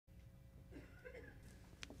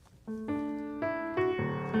When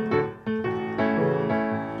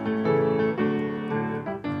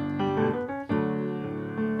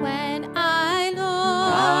I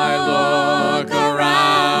look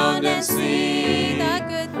around and see the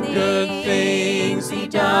good things He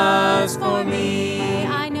does for me,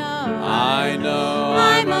 I know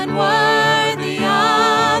I'm unworthy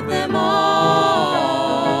of them all.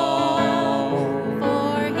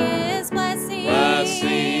 For His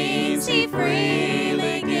blessings He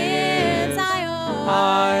freely gives,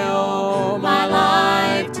 I owe my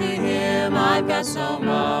life to Him. I've got so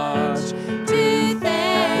much to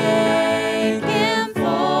thank Him for.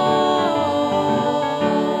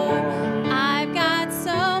 I've got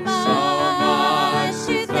so much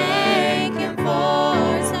to thank Him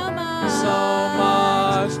for, so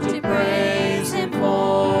much to praise Him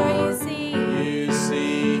for. You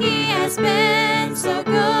see, He has been so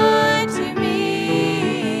good to me.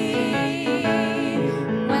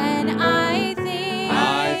 When I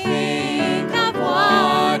think of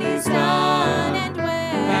what He's done and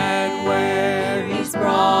where He's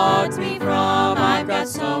brought me from, I've got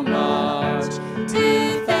so much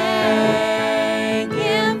to thank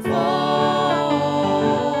Him for.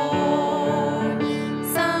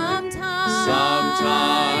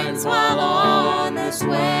 Sometimes while on this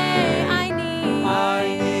way, I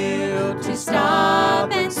need to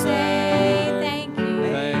stop and say thank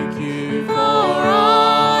you for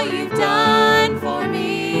all You've done for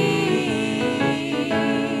me.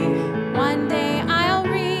 One day I'll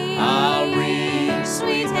reach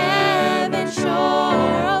sweet heaven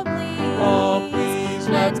shore. Oh please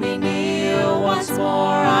let me kneel once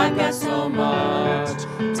more. I've got so much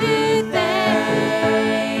to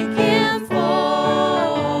thank Him for.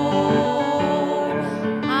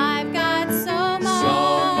 I've got so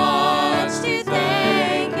much to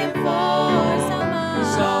thank Him for, so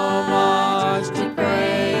much to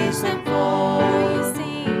praise Him for.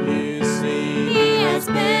 You see, He has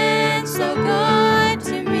been so good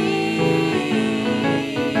to me.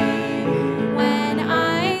 When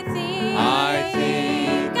I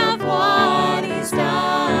think of what He's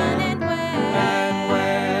done and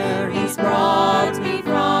where He's brought me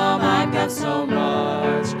from, I've got so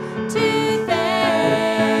much to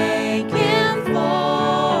thank Him for.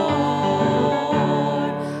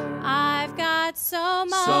 I've got so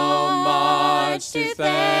much to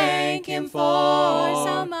thank Him for,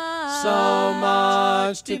 so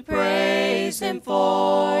much to praise Him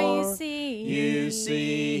for. You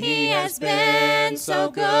see, He has been so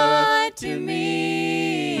good to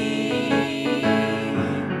me.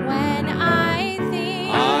 When I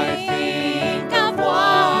think of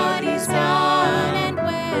what He's done and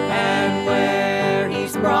where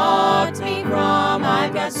He's brought me from,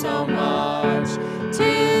 I've got so much